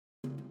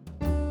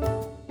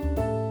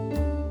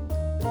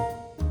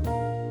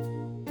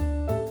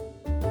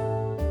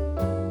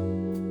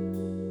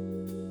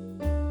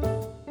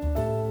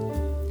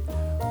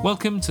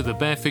Welcome to the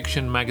Bear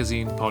Fiction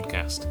Magazine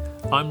podcast.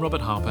 I'm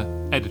Robert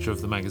Harper, editor of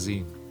the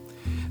magazine.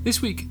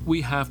 This week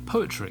we have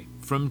poetry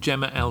from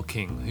Jemma L.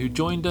 King, who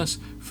joined us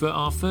for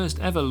our first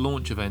ever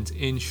launch event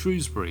in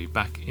Shrewsbury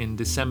back in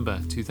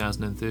December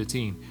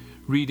 2013,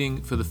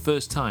 reading for the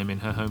first time in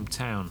her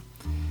hometown.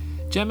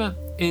 Jemma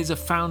is a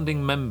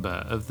founding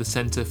member of the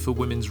Centre for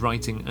Women's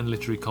Writing and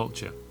Literary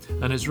Culture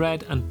and has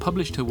read and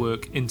published her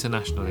work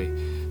internationally.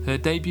 Her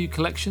debut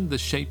collection, The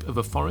Shape of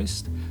a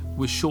Forest,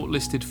 was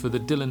shortlisted for the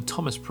Dylan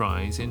Thomas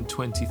Prize in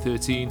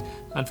 2013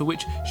 and for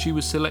which she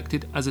was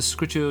selected as a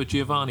Scrittore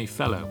Giovanni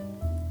Fellow.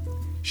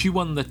 She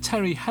won the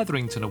Terry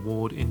Hetherington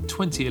Award in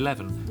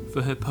 2011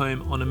 for her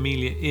poem on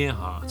Amelia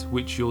Earhart,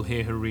 which you'll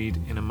hear her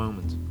read in a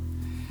moment.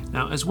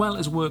 Now, as well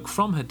as work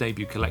from her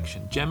debut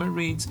collection, Jemma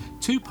reads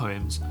two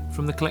poems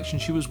from the collection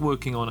she was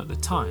working on at the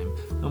time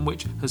and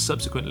which has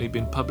subsequently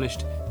been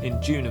published in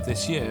June of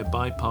this year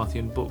by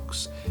Parthian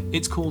Books.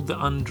 It's called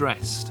The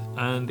Undressed,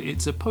 and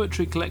it's a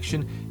poetry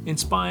collection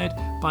inspired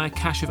by a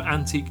cache of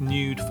antique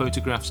nude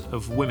photographs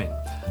of women.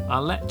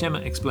 I'll let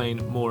Jemma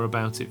explain more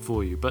about it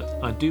for you,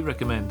 but I do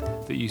recommend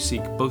that you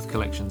seek both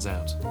collections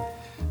out.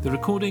 The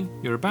recording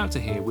you're about to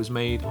hear was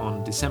made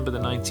on December the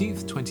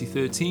 19th,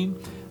 2013,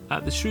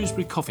 at the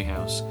Shrewsbury Coffee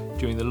House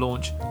during the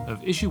launch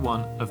of issue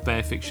 1 of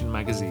Bear Fiction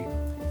magazine.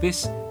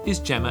 This is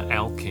Jemma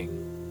L. King.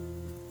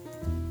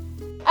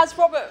 As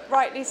Robert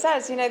rightly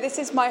says, this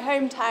is my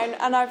hometown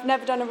and I've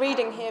never done a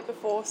reading here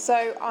before,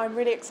 so I'm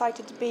really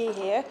excited to be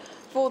here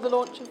for the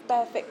launch of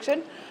Bear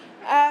Fiction.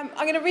 I'm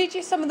going to read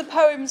you some of the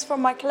poems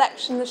from my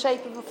collection, The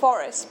Shape of a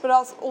Forest, but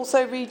I'll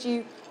also read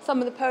you some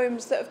of the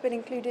poems that have been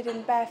included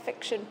in Bear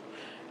Fiction.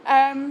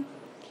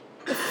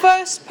 The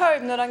first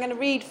poem that I'm going to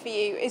read for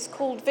you is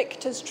called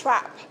Victor's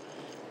Trap,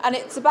 and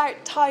it's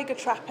about tiger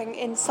trapping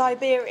in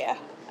Siberia.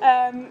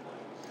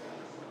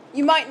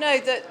 You might know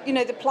that,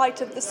 the plight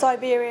of the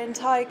Siberian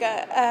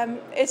tiger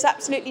is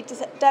absolutely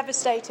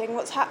devastating,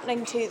 what's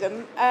happening to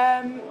them.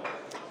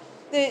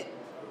 The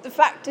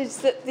fact is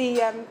that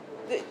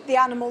the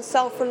animals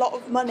sell for a lot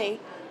of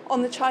money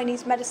on the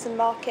Chinese medicine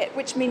market,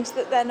 which means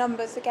that their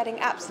numbers are getting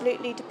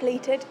absolutely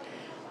depleted.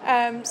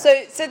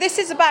 So this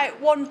is about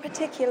one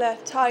particular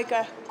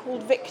tiger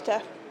called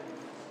Victor.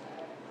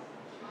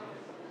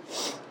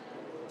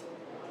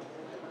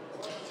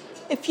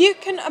 If you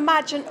can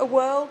imagine a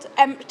world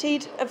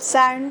emptied of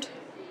sound,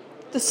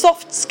 the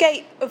soft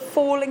scape of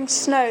falling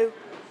snow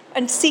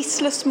and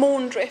ceaseless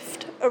morn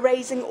drift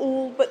erasing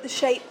all but the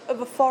shape of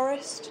a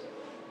forest.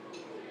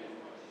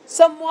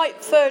 Some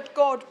white-furred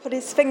god put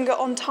his finger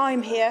on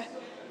time here,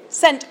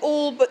 sent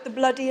all but the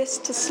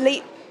bloodiest to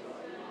sleep.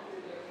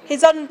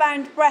 His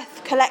unbound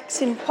breath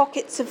collects in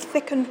pockets of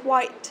thickened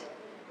white,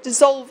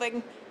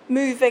 dissolving,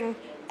 moving,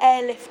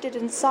 airlifted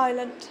and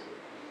silent.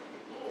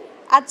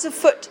 Adds a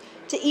foot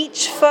to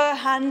each fur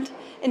hand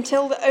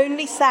until the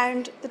only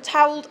sound, the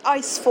towelled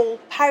icefall,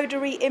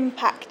 powdery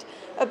impact,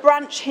 a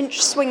branch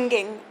hinge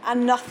swinging,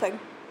 and nothing.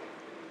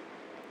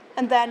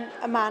 And then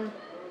a man.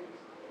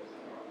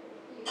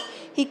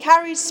 He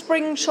carries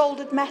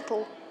spring-shouldered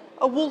metal,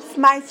 a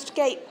wolf-mouthed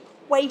gape,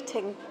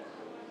 waiting.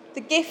 The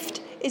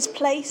gift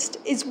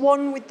is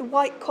one with the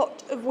white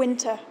cot of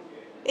winter.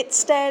 It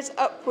stares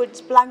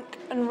upwards, blank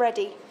and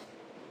ready.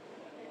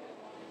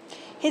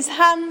 His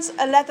hands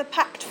are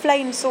leather-packed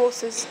flame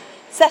saucers,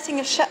 setting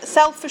a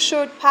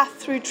self-assured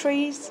path through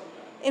trees,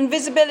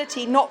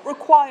 invisibility not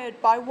required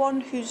by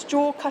one whose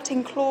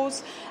jaw-cutting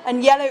claws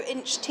and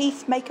yellow-inch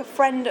teeth make a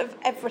friend of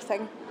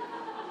everything.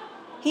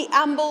 He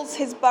ambles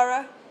his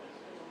burrow,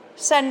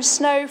 sends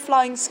snow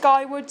flying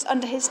skywards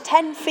under his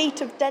 10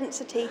 feet of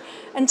density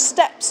and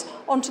steps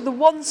onto the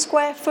 1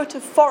 square foot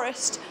of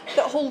forest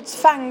that holds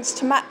fangs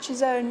to match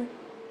his own.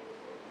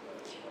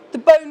 The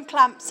bone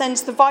clamp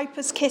sends the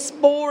viper's kiss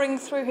boring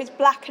through his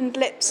blackened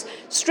lips,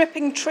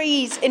 stripping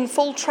trees in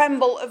full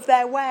tremble of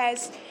their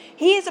wares.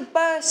 He is a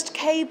burst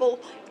cable,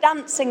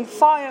 dancing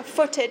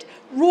fire-footed,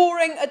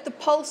 roaring at the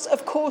pulse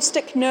of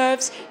caustic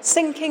nerves,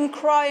 sinking,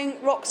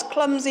 crying rocks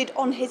clumsied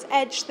on his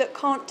edge that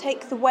can't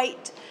take the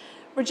weight.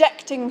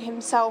 Rejecting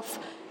himself,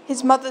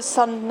 his mother's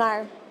son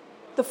now.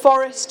 The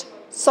forest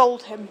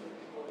sold him.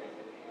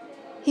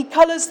 He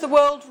colours the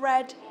world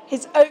red,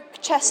 his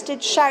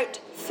oak-chested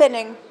shout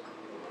thinning.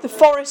 The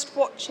forest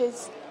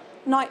watches.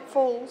 Night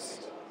falls.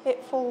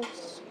 It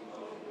falls.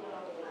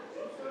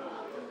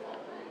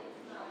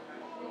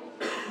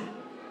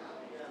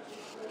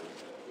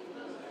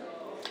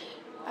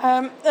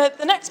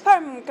 The next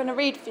poem I'm going to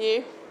read for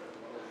you,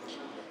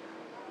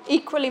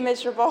 equally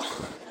miserable,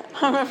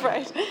 I'm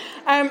afraid.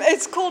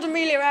 It's called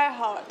Amelia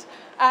Earhart.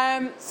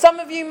 Some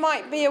of you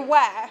might be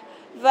aware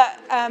that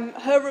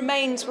her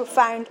remains were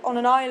found on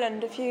an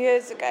island a few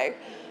years ago.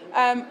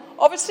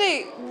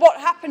 Obviously, what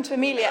happened to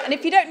Amelia, and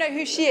if you don't know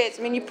who she is,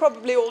 you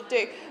probably all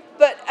do,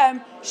 but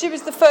she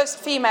was the first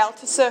female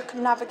to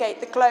circumnavigate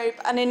the globe,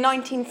 and in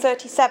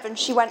 1937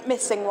 she went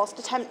missing whilst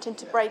attempting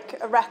to break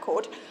a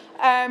record.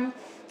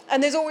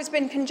 And there's always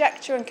been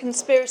conjecture and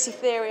conspiracy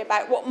theory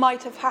about what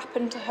might have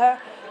happened to her.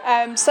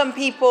 Some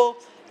people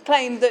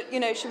claim that,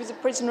 she was a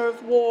prisoner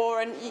of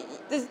war, and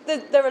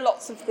there are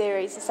lots of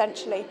theories,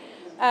 essentially.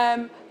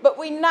 But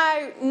we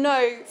now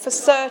know for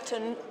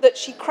certain that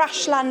she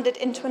crash-landed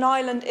into an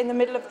island in the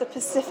middle of the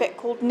Pacific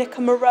called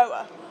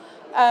Nicomeroa.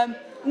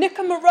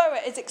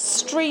 Nicomeroa is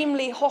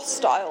extremely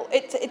hostile.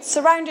 It's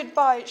surrounded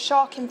by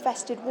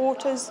shark-infested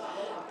waters.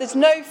 There's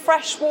no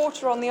fresh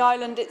water on the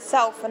island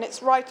itself, and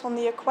it's right on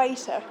the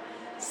equator.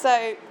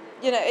 So,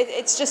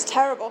 it's just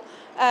terrible.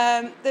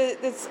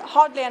 There's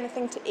hardly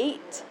anything to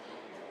eat.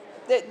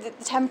 The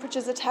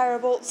temperatures are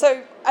terrible.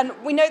 So, and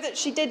we know that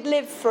she did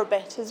live for a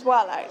bit as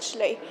well,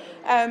 actually,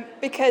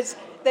 because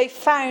they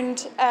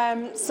found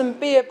some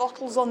beer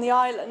bottles on the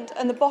island,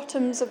 and the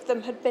bottoms of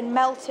them had been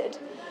melted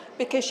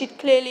because she'd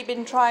clearly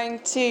been trying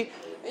to,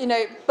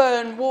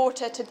 burn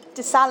water to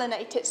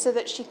desalinate it so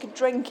that she could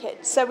drink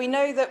it. So we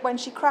know that when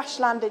she crash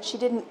landed, she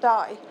didn't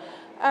die.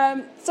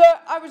 So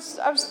I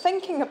was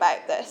thinking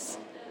about this,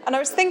 and I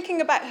was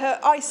thinking about her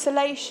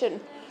isolation,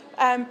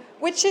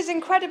 which is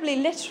incredibly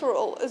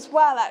literal as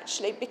well,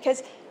 actually,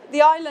 because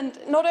the island,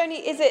 not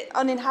only is it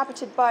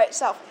uninhabited by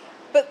itself,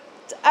 but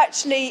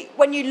actually,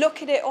 when you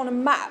look at it on a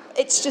map,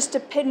 it's just a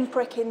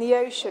pinprick in the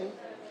ocean.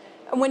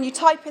 And when you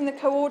type in the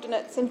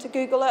coordinates into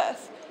Google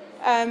Earth,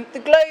 the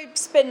globe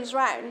spins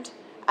round,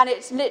 and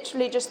it's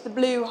literally just the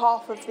blue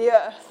half of the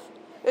Earth.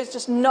 There's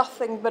just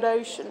nothing but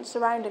ocean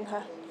surrounding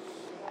her.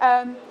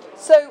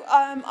 So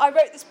I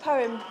wrote this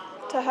poem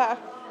to her.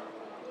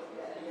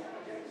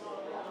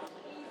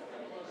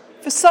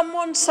 For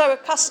someone so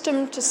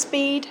accustomed to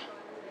speed,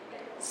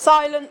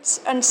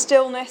 silence and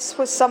stillness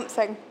was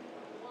something.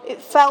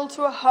 It fell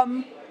to a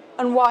hum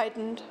and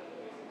widened.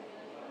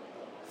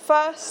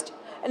 First,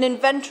 an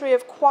inventory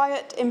of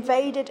quiet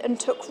invaded and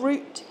took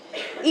root.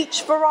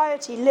 Each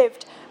variety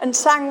lived and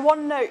sang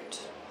one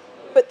note,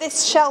 but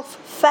this shelf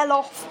fell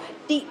off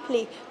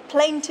deeply,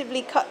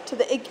 plaintively cut to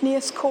the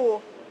igneous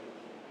core.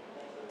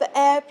 The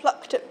air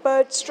plucked at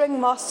bird-string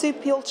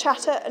marsupial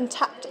chatter and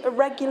tapped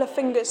irregular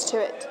fingers to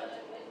it.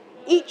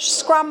 Each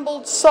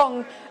scrambled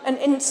song an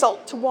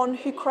insult to one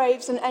who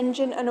craves an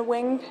engine and a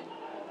wing.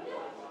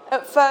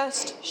 At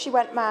first, she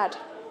went mad.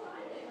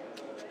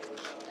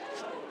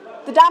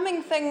 The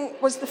damning thing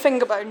was the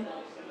finger bone.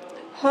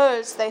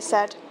 Hers, they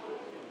said.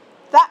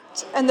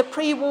 That and the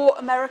pre-war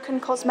American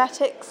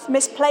cosmetics,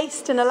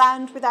 misplaced in a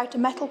land without a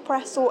metal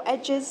press or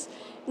edges,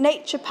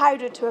 nature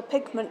powdered to a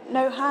pigment,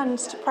 no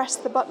hands to press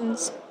the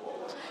buttons.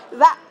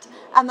 That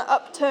and the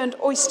upturned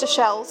oyster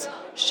shells,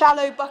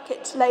 shallow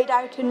buckets laid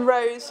out in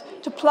rows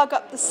to plug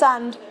up the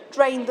sand,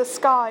 drain the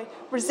sky,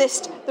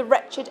 resist the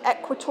wretched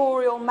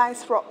equatorial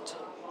mouth rot.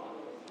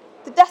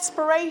 The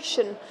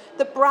desperation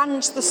that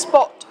brands the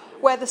spot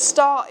where the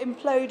star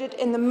imploded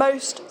in the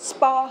most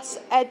sparse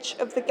edge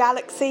of the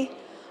galaxy,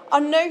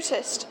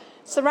 unnoticed,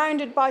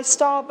 surrounded by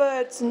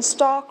starbirds and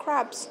star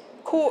crabs,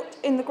 caught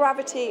in the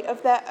gravity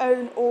of their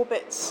own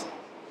orbits.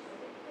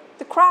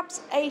 The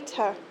crabs ate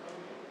her,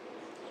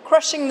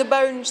 crushing the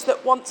bones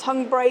that once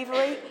hung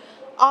bravery,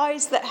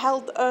 eyes that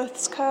held the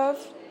Earth's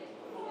curve.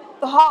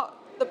 The heart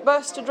that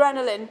burst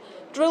adrenaline,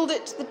 drilled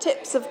it to the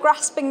tips of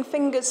grasping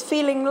fingers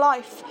feeling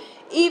life,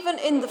 even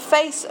in the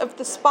face of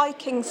the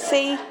spiking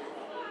sea.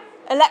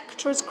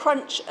 Electra's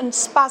crunch and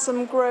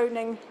spasm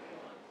groaning.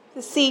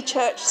 The sea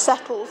church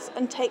settles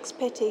and takes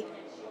pity.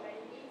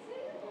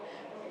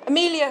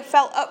 Amelia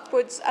fell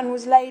upwards and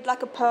was laid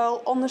like a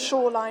pearl on the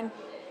shoreline.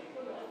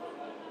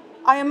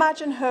 I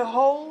imagine her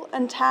whole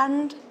and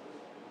tanned,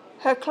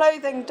 her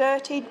clothing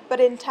dirtied but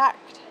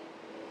intact,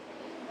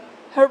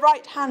 her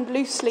right hand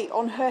loosely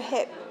on her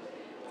hip,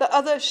 the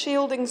other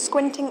shielding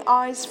squinting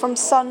eyes from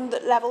sun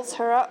that levels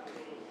her up.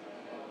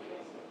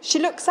 She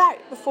looks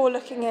out before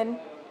looking in,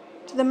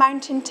 to the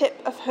mountain tip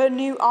of her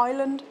new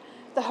island,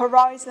 the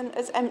horizon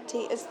as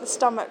empty as the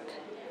stomach.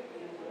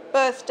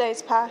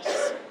 Birthdays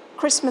pass,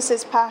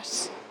 Christmases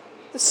pass,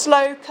 the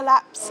slow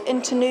collapse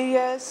into New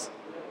Year's.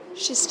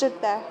 She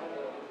stood there,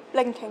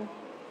 blinking.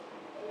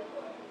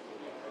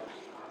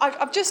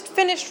 I've just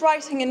finished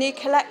writing a new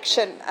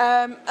collection,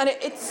 and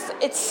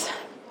it's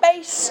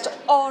based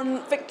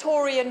on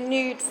Victorian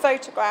nude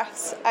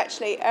photographs,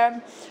 actually.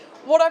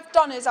 What I've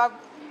done is I've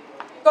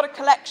got a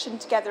collection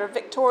together of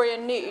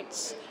Victorian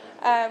nudes,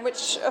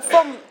 which are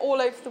from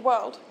all over the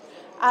world.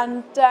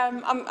 And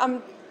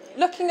I'm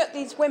looking at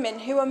these women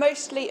who are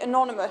mostly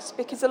anonymous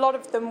because a lot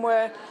of them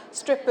were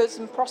strippers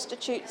and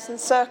prostitutes and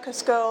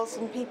circus girls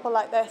and people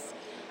like this.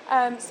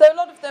 So a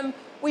lot of them,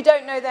 we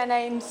don't know their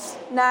names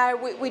now,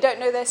 we don't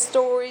know their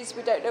stories,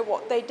 we don't know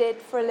what they did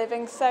for a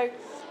living. So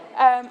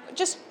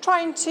just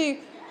trying to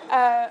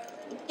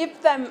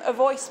give them a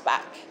voice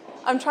back.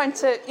 I'm trying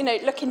to,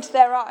 look into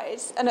their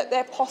eyes and at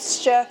their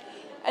posture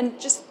and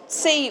just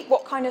see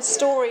what kind of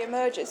story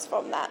emerges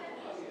from that.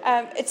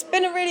 It's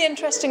been a really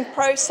interesting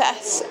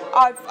process.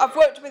 I've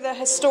worked with a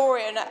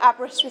historian at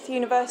Aberystwyth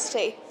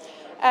University,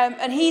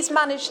 and he's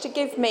managed to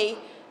give me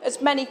as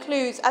many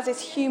clues as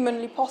is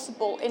humanly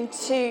possible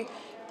into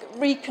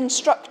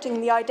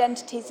reconstructing the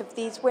identities of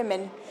these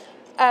women.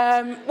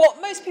 What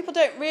most people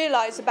don't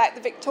realise about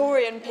the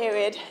Victorian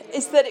period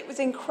is that it was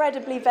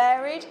incredibly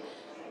varied.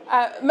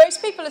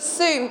 Most people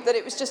assumed that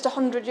it was just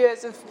 100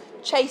 years of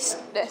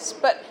chasteness,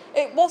 but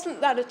it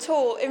wasn't that at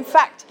all. In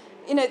fact,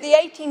 the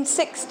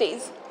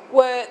 1860s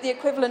were the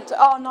equivalent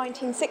to our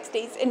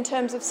 1960s in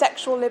terms of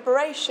sexual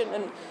liberation.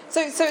 And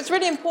so it's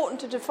really important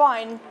to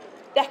define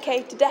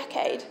decade to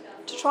decade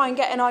to try and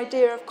get an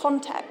idea of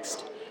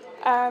context.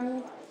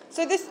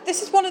 So this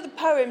is one of the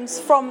poems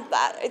from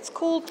that. It's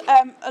called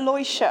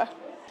Aloysia.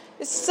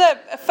 This is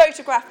a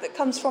photograph that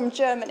comes from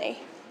Germany.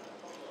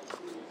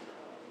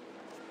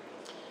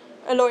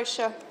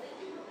 Aloysia.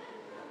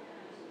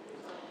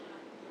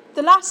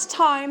 The last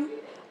time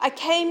I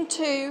came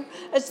to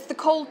as the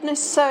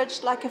coldness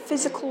surged like a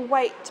physical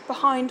weight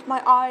behind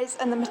my eyes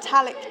and the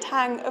metallic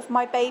tang of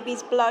my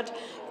baby's blood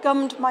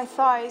gummed my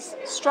thighs,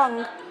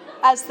 strung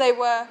as they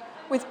were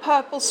with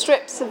purple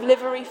strips of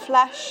livery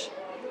flesh.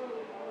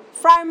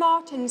 Frau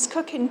Martin's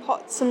cooking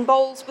pots and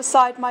bowls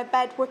beside my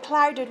bed were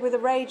clouded with a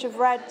rage of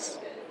reds,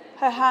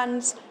 her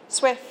hands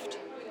swift,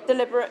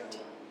 deliberate.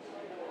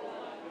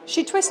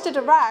 She twisted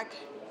a rag.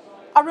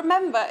 I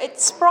remember it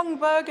sprung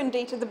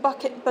burgundy to the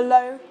bucket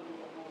below.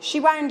 She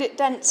wound it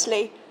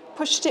densely,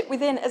 pushed it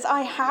within as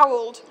I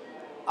howled,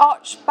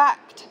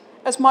 arch-backed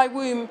as my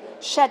womb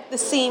shed the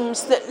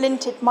seams that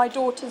linted my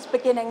daughter's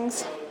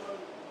beginnings.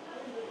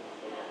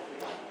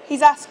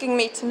 He's asking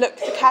me to look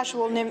the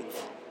casual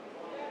nymph.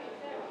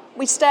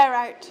 We stare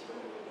out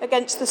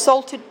against the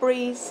salted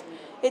breeze,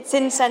 its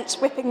incense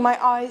whipping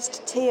my eyes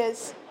to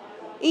tears,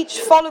 each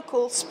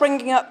follicle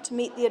springing up to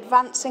meet the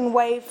advancing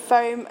wave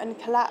foam and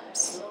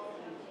collapse.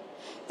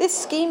 This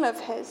scheme of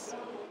his,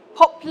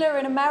 popular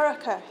in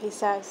America, he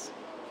says.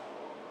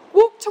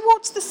 Walk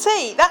towards the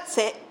sea, that's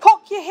it.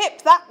 Cock your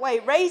hip that way,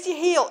 raise your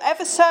heel,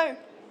 ever so.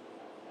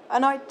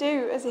 And I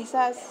do as he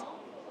says.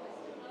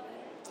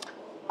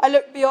 I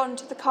look beyond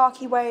to the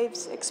khaki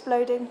waves,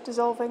 exploding,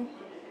 dissolving.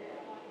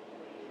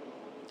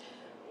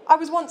 I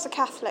was once a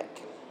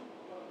Catholic,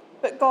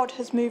 but God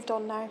has moved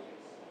on now.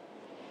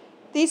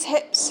 These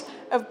hips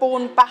have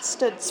borne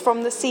bastards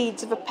from the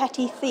seeds of a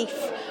petty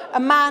thief, a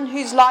man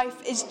whose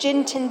life is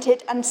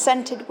gin-tinted and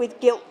scented with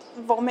guilt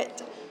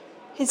vomit.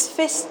 His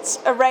fists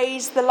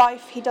erase the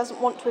life he doesn't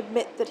want to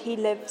admit that he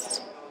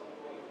lives.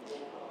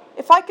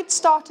 If I could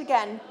start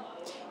again,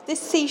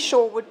 this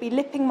seashore would be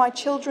lipping my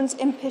children's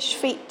impish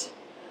feet.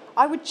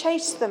 I would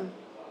chase them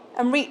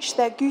and reach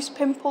their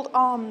goose-pimpled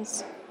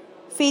arms,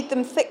 feed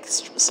them thick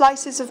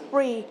slices of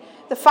brie,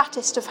 the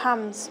fattest of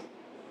hams.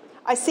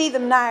 I see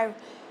them now,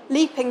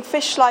 leaping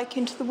fish-like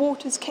into the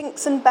water's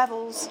kinks and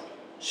bevels,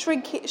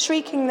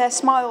 shrieking their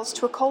smiles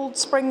to a cold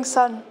spring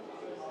sun.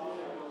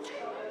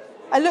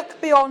 I look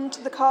beyond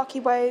to the khaki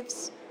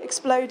waves,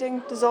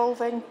 exploding,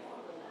 dissolving.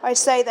 I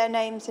say their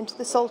names into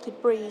the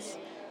salted breeze,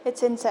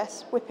 its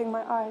incest whipping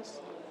my eyes.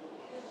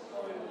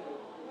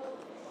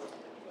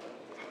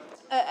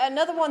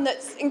 Another one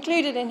that's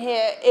included in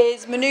here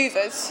is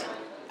Manoeuvres.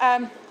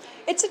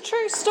 It's a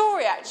true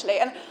story, actually,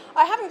 and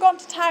I haven't gone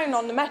to town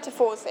on the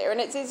metaphors here,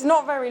 and it's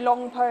not a very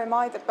long poem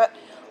either, but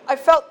I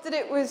felt that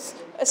it was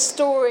a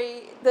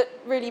story that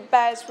really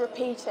bears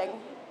repeating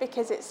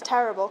because it's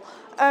terrible.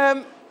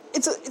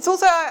 It's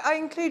also, I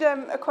include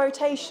a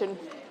quotation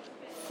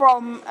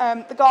from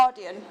The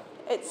Guardian.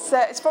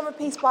 It's from a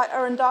piece by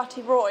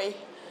Arundhati Roy,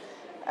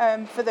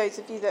 for those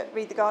of you that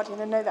read The Guardian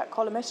and know that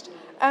columnist.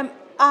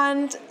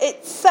 And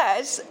it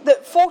says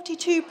that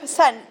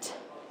 42%,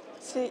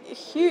 it's a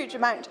huge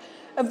amount,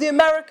 of the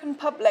American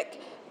public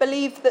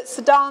believed that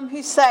Saddam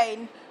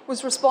Hussein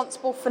was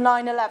responsible for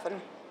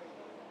 9/11,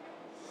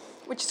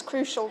 which is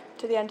crucial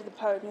to the end of the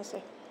poem, you'll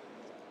see.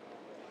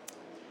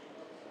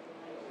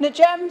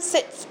 Najem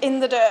sits in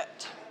the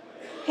dirt,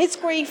 his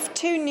grief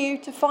too new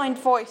to find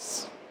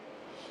voice.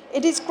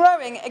 It is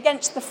growing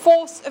against the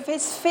force of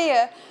his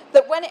fear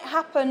that when it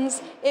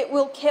happens, it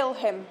will kill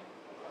him.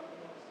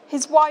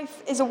 His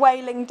wife is a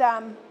wailing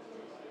dam.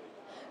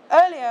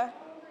 Earlier,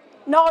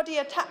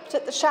 Nadia tapped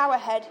at the shower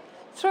head,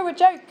 threw a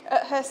joke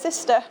at her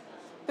sister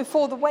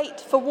before the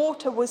wait for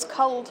water was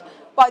culled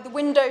by the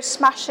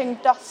window-smashing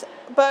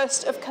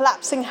burst of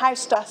collapsing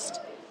house dust.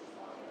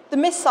 The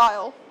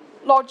missile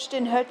lodged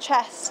in her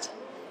chest.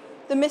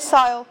 The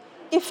missile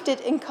gifted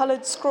in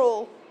coloured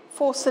scrawl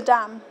for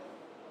Saddam.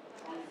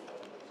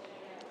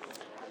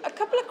 A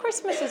couple of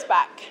Christmases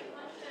back,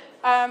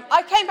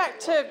 I came back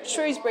to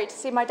Shrewsbury to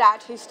see my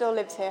dad, who still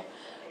lives here.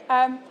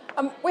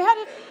 We had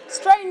a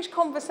strange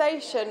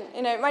conversation.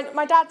 You know,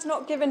 my dad's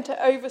not given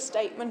to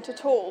overstatement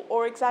at all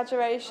or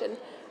exaggeration.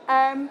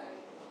 To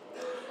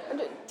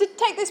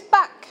take this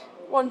back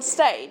one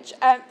stage,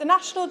 the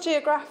National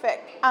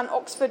Geographic and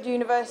Oxford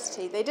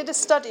University, they did a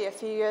study a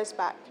few years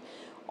back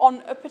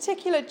on a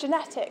particular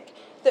genetic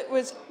that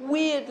was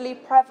weirdly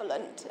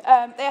prevalent.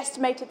 They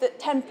estimated that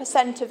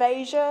 10% of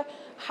Asia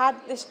had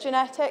this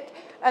genetic,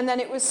 and then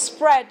it was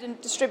spread and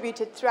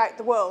distributed throughout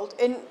the world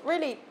in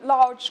really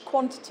large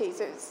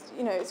quantities.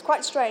 It's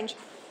quite strange.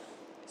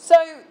 So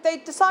they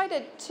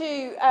decided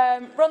to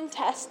run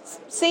tests,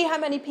 see how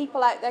many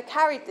people out there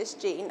carried this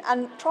gene,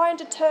 and try and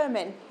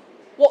determine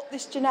what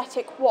this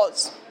genetic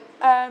was.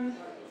 And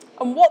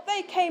what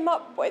they came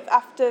up with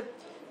after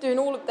doing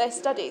all of their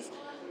studies,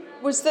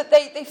 was that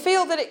they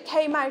feel that it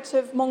came out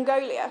of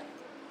Mongolia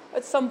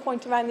at some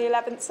point around the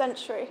 11th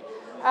century.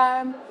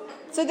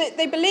 So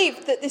they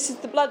believe that this is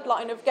the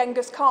bloodline of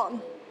Genghis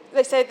Khan.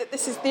 They say that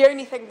this is the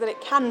only thing that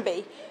it can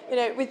be,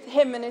 with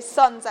him and his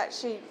sons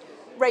actually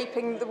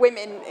raping the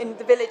women in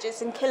the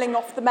villages and killing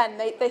off the men.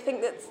 They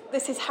think that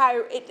this is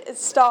how it has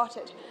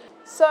started.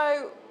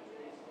 So,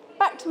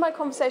 back to my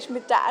conversation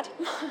with Dad,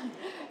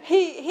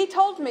 he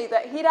told me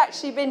that he'd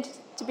actually been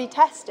to be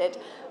tested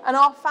and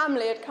our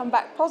family had come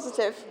back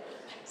positive.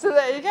 So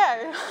there you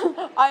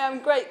go. I am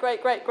great,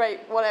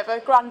 whatever,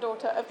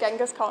 granddaughter of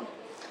Genghis Khan.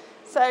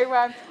 So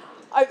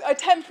I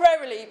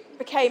temporarily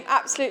became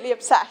absolutely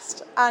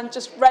obsessed and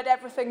just read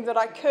everything that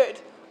I could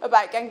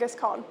about Genghis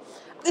Khan.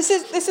 This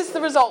is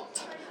the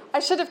result. I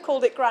should have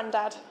called it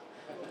Grandad,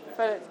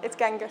 but it's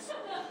Genghis.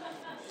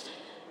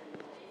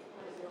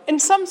 In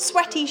some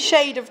sweaty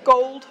shade of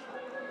gold,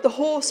 the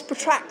horse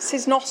protracts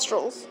his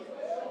nostrils.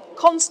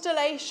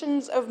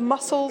 Constellations of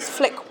muscles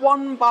flick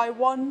one by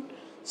one,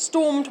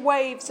 stormed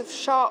waves of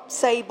sharp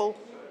sable.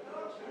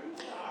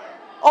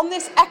 On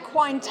this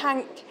equine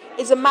tank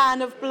is a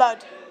man of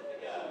blood.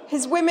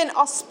 His women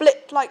are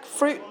split like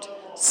fruit,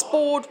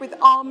 spored with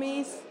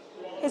armies.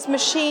 His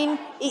machine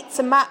eats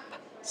a map,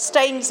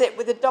 stains it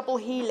with a double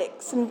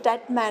helix and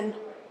dead men.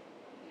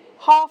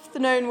 Half the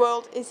known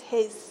world is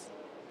his.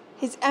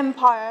 His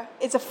empire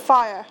is a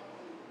fire.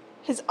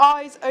 His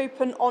eyes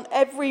open on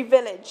every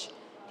village.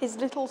 His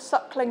little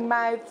suckling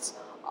mouths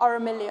are a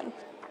million.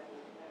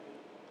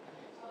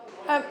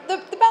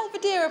 The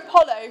Belvedere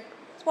Apollo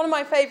is one of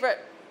my favourite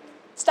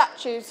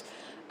statues.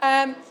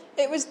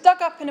 It was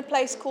dug up in a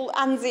place called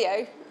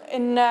Anzio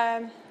in,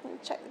 let me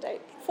check the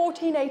date,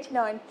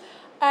 1489.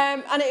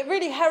 And it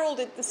really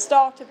heralded the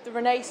start of the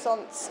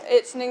Renaissance.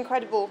 It's an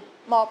incredible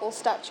marble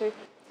statue.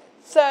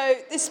 So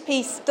this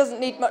piece doesn't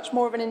need much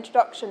more of an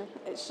introduction.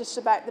 It's just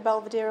about the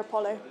Belvedere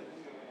Apollo.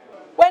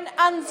 When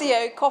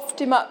Anzio coughed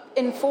him up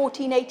in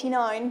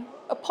 1489,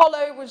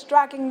 Apollo was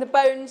dragging the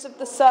bones of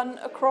the sun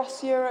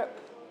across Europe.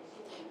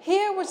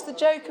 Here was the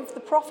joke of the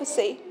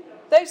prophecy.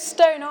 Those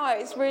stone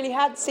eyes really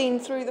had seen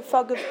through the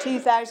fog of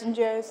 2,000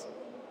 years.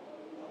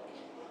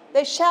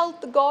 They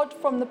shelled the god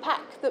from the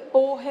pack that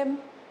bore him,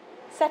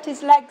 set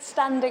his legs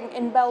standing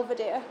in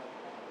Belvedere.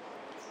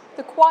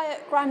 The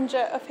quiet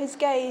grandeur of his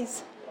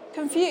gaze,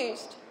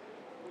 confused.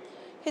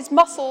 His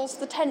muscles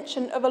the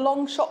tension of a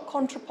long-shot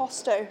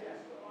contrapposto.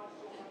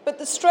 But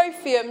the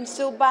strophium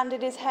still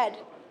banded his head.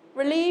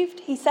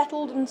 Relieved, he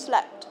settled and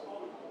slept.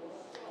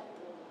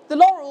 The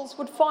laurels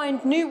would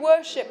find new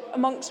worship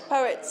amongst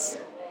poets.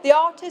 The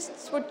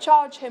artists would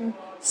charge him,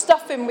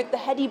 stuff him with the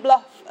heady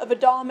bluff of a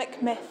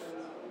dharmic myth.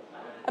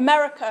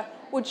 America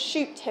would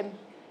shoot him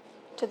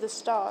to the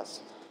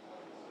stars.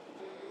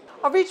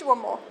 I'll read you one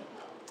more.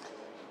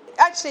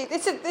 Actually,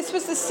 this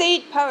was the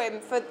seed poem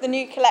for the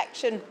new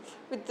collection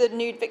with the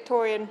nude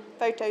Victorian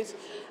photos.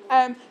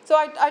 So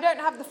I don't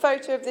have the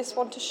photo of this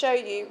one to show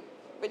you,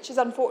 which is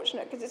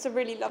unfortunate because it's a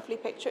really lovely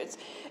picture.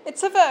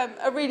 It's of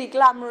a really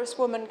glamorous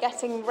woman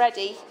getting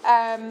ready,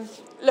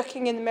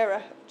 looking in the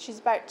mirror. She's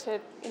about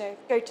to,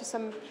 go to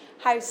some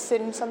house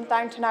in some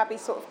Downton Abbey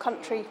sort of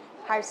country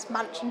house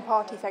mansion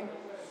party thing.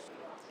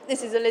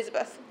 This is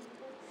Elizabeth.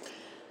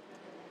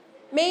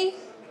 Me?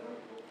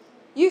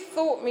 You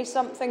thought me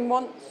something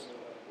once.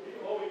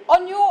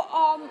 On your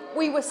arm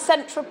we were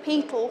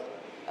centripetal,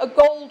 a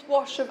gold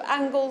wash of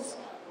angles,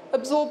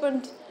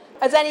 absorbent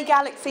as any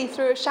galaxy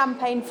through a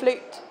champagne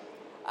flute.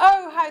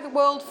 Oh, how the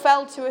world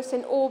fell to us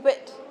in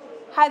orbit,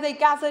 how they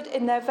gathered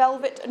in their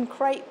velvet and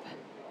crepe,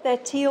 their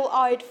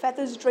teal-eyed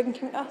feathers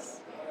drinking us.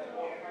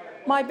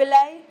 My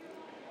belay,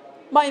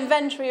 my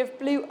inventory of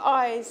blue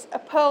eyes, a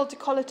pearl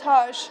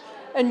décolletage,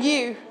 and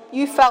you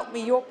felt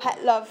me your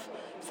pet love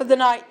for the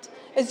night,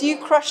 as you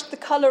crushed the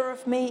colour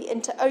of me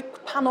into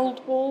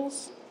oak-panelled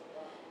walls.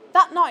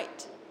 That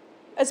night,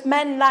 as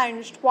men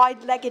lounged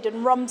wide-legged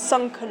and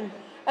rum-sunken,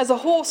 as a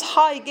hoarse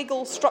high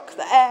giggle struck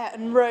the air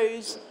and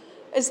rose,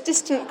 as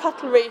distant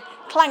cutlery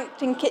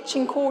clanked in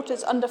kitchen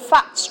quarters under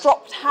fat,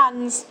 stropped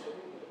hands,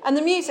 and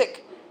the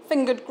music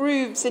fingered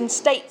grooves in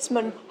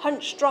statesmen,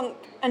 hunched-drunk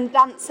and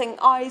dancing,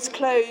 eyes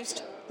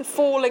closed, the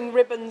falling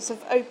ribbons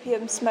of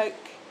opium smoke.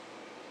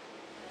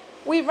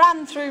 We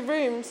ran through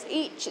rooms,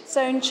 each its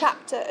own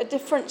chapter, a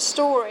different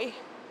story.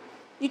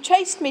 You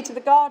chased me to the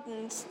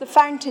gardens, the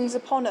fountains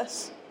upon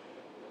us,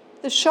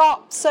 the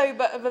sharp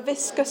sober of a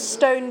viscous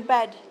stone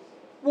bed,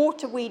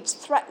 water weeds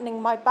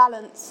threatening my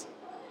balance,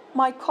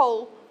 my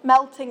coal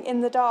melting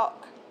in the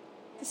dark,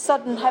 the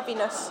sudden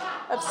heaviness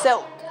of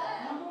silk.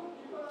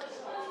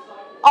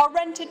 Our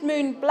rented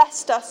moon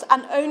blessed us,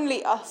 and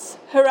only us,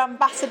 her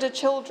ambassador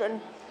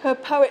children, her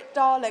poet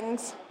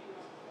darlings.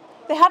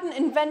 They hadn't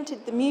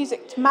invented the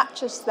music to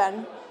match us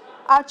then,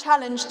 our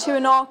challenge too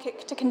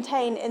anarchic to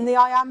contain in the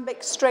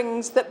iambic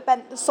strings that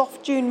bent the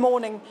soft June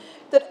morning,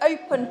 that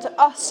opened to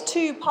us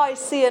two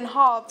Piscean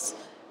halves,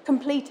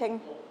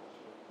 completing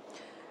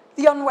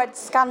the unwed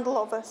scandal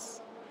of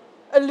us,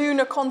 a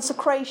lunar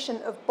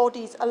consecration of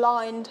bodies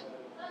aligned,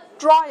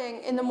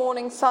 drying in the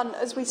morning sun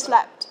as we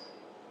slept,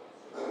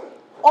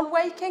 On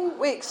waking,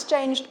 we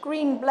exchanged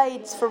green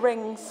blades for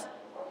rings.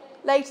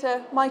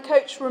 Later, my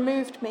coach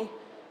removed me,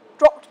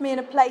 dropped me in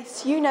a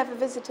place you never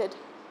visited.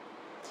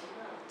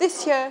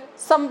 This year,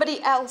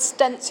 somebody else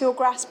dents your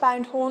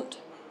grass-bound haunt.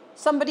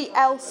 Somebody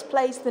else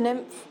plays the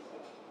nymph.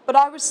 But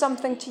I was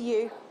something to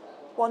you,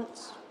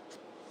 once.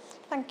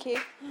 Thank you.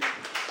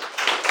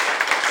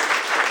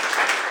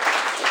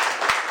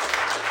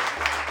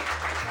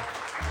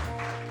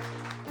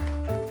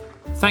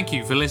 Thank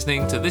you for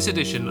listening to this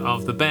edition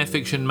of the Bear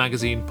Fiction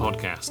Magazine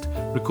podcast,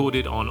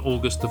 recorded on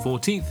August the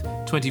 14th,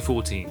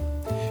 2014.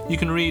 You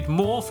can read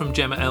more from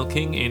Jemma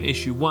Elking in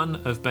issue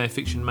 1 of Bear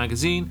Fiction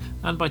Magazine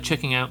and by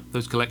checking out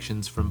those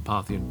collections from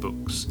Parthian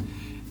Books.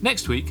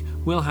 Next week,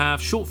 we'll have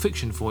short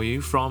fiction for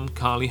you from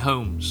Carly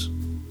Holmes.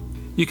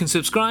 You can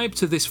subscribe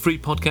to this free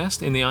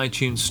podcast in the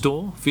iTunes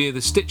Store, via the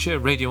Stitcher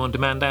Radio On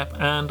Demand app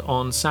and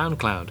on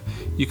SoundCloud.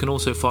 You can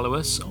also follow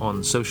us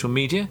on social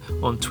media,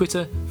 on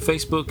Twitter,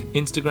 Facebook,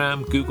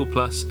 Instagram, Google+,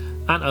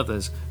 and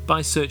others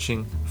by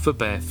searching for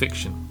Bear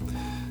Fiction.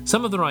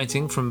 Some of the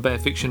writing from Bear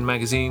Fiction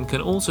Magazine can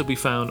also be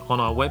found on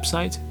our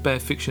website,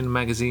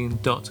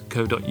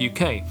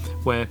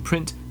 bearfictionmagazine.co.uk, where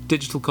print,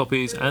 digital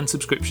copies and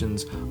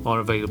subscriptions are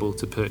available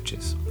to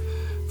purchase.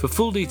 For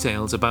full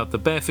details about the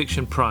Bear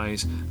Fiction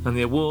Prize and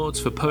the awards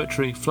for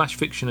poetry, flash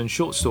fiction and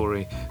short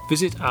story,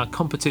 visit our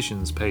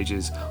competitions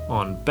pages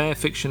on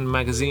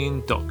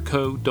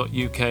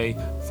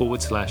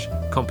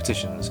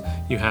bearfictionmagazine.co.uk/competitions.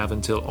 You have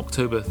until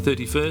October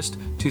 31st,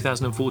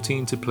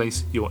 2014 to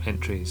place your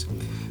entries.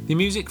 The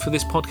music for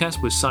this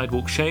podcast was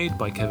Sidewalk Shade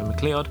by Kevin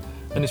MacLeod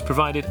and is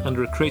provided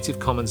under a Creative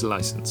Commons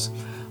license.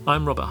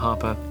 I'm Robert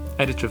Harper,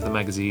 editor of the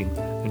magazine,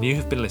 and you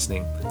have been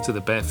listening to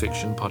the Bear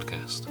Fiction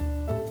Podcast.